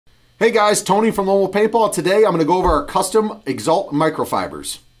Hey guys, Tony from Lone Wolf Paintball. Today I'm going to go over our custom Exalt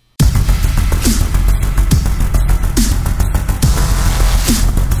microfibers.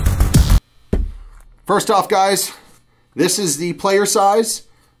 First off guys, this is the player size.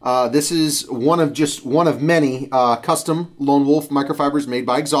 This is one of many custom Lone Wolf microfibers made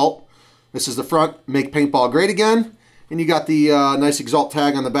by Exalt. This is the front, make paintball great again. And you got the nice Exalt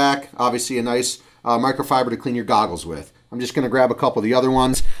tag on the back. Obviously a nice microfiber to clean your goggles with. I'm just going to grab a couple of the other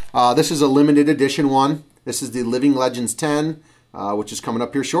ones. This is a limited edition one. This is the Living Legends 10, which is coming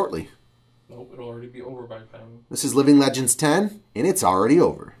up here shortly. Nope, it'll already be over by the time. This is Living Legends 10, and it's already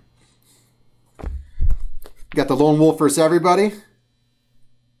over. Got the Lone Wolf versus everybody.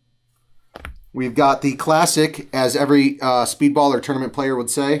 We've got the classic, as every speedball or tournament player would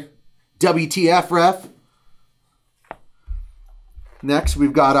say, WTF ref. Next,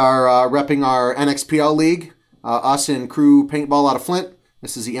 we've got our repping our NXPL League. Us and Crew Paintball out of Flint.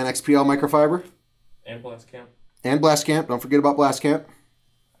 This is the NXPL microfiber. And Blast Camp. And Blast Camp. Don't forget about Blast Camp.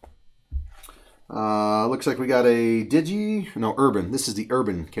 Looks like we got a Urban. This is the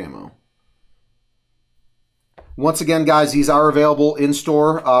Urban camo. Once again, guys, these are available in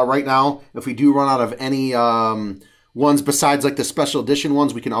store right now. If we do run out of any ones besides like the special edition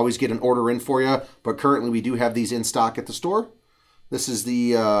ones, we can always get an order in for you. But currently, we do have these in stock at the store. This is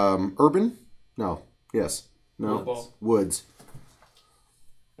the Urban. No. Yes. No. Woods.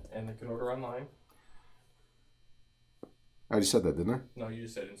 And they can order online. I already said that, didn't I? No, you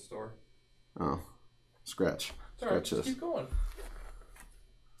just said in store. Oh. Scratch. It's all right, just keep going.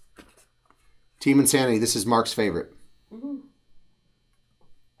 Team Insanity. This is Mark's favorite. Woohoo.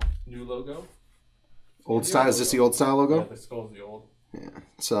 New logo. Old style. Is this the old style logo? Yeah, this goes the old. Yeah.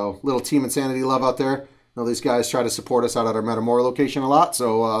 So, little Team Insanity love out there. I know these guys try to support us out at our Metamora location a lot,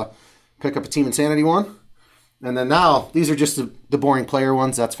 so pick up a Team Insanity one. And then now, these are just the boring player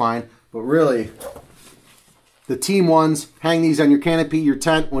ones, that's fine. But really, the team ones, hang these on your canopy, your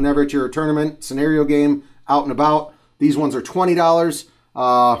tent, whenever it's your tournament, scenario game, out and about. These ones are $20.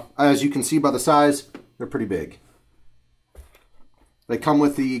 As you can see by the size, they're pretty big. They come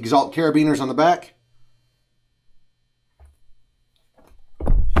with the Exalt carabiners on the back.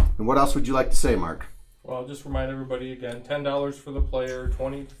 And what else would you like to say, Mark? Well, I'll just remind everybody again, $10 for the player,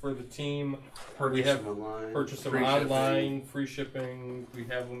 $20 for the team. Purchase them online, free shipping. We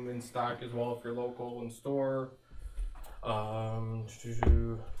have them in stock as well if you're local in store. The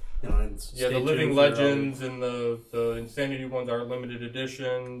Living Legends and the Insanity ones are limited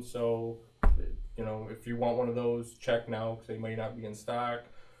edition. So, you know, if you want one of those, check now because they may not be in stock.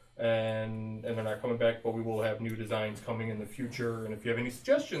 And they're not coming back, but we will have new designs coming in the future. And if you have any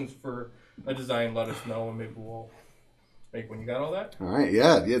suggestions for a design, let us know, and maybe we'll make one. You got all that? All right,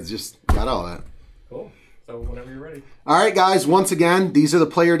 yeah, just got all that. Cool. So whenever you're ready. All right, guys, once again, these are the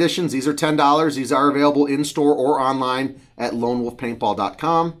player editions. These are $10. These are available in store or online at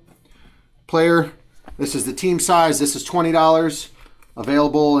lonewolfpaintball.com. Player, this is the team size. This is $20.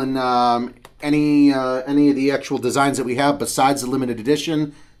 Available in any of the actual designs that we have besides the limited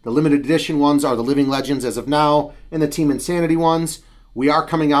edition. The limited edition ones are the Living Legends as of now, and the Team Insanity ones. We are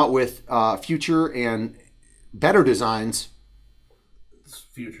coming out with future and better designs.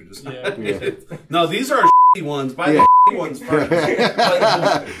 Future designs. Yeah. No, these are shitty ones. Buy the shitty ones first.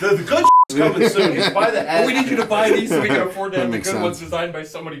 the good is coming soon. Just buy the well, we need you to buy these so we can afford to have the good sense. ones designed by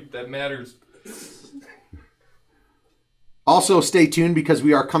somebody that matters. Also, stay tuned because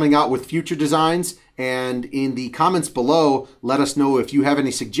we are coming out with future designs. And in the comments below, let us know if you have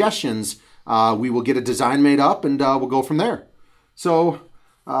any suggestions. We will get a design made up and we'll go from there. So,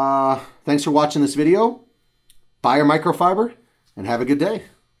 thanks for watching this video. Buy your microfiber and have a good day.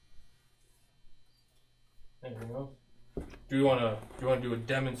 There you go. Do you want to do a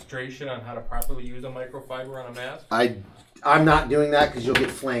demonstration on how to properly use a microfiber on a mask? I'm not doing that because you'll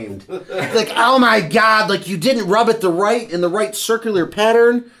get flamed. Like, oh my God! Like you didn't rub it in the right circular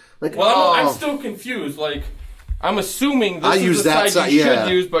pattern. Like, well, I'm still confused. Like, I'm assuming this is the side you should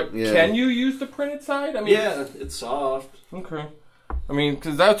use, but can you use the printed side? I mean, yeah, it's soft. Okay. I mean,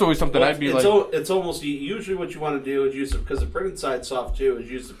 because that's always something I'd be like. It's almost usually what you want to do is use it because the printed side's soft too. Is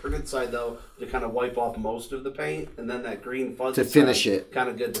use the printed side though to kind of wipe off most of the paint, and then that green fuzz to finish it. Kind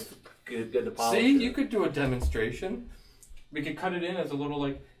of good to polish. See, you could do a demonstration. We could cut it in as a little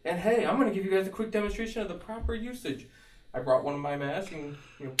like, and hey, I'm going to give you guys a quick demonstration of the proper usage. I brought one of my masks and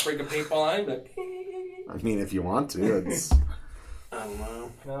break a paintball line, but. I mean, if you want to, it's. I don't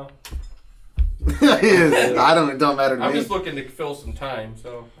know. No. It don't matter to me. I'm just looking to fill some time,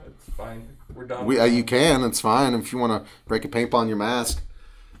 so it's fine. We're done. You can. It's fine if you want to break a paintball on your mask.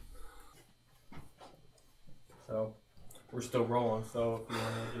 So we're still rolling. So if you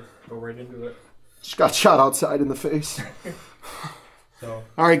want to just go right into it. Just got shot outside in the face. So.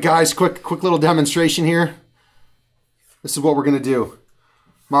 All right, guys, quick little demonstration here. This is what we're going to do.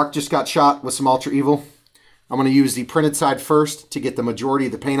 Mark just got shot with some Ultra Evil. I'm going to use the printed side first to get the majority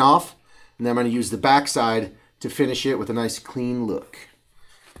of the paint off. And then I'm going to use the back side to finish it with a nice clean look.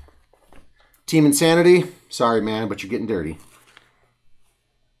 Team Insanity, sorry man, but you're getting dirty.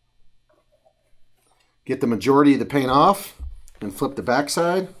 Get the majority of the paint off and flip the back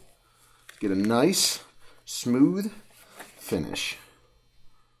side. Get a nice, smooth finish.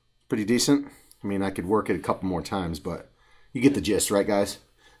 Pretty decent. I mean, I could work it a couple more times, but you get the gist, right guys?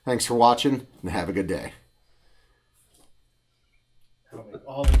 Thanks for watching and have a good day. That'll make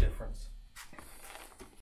all the difference.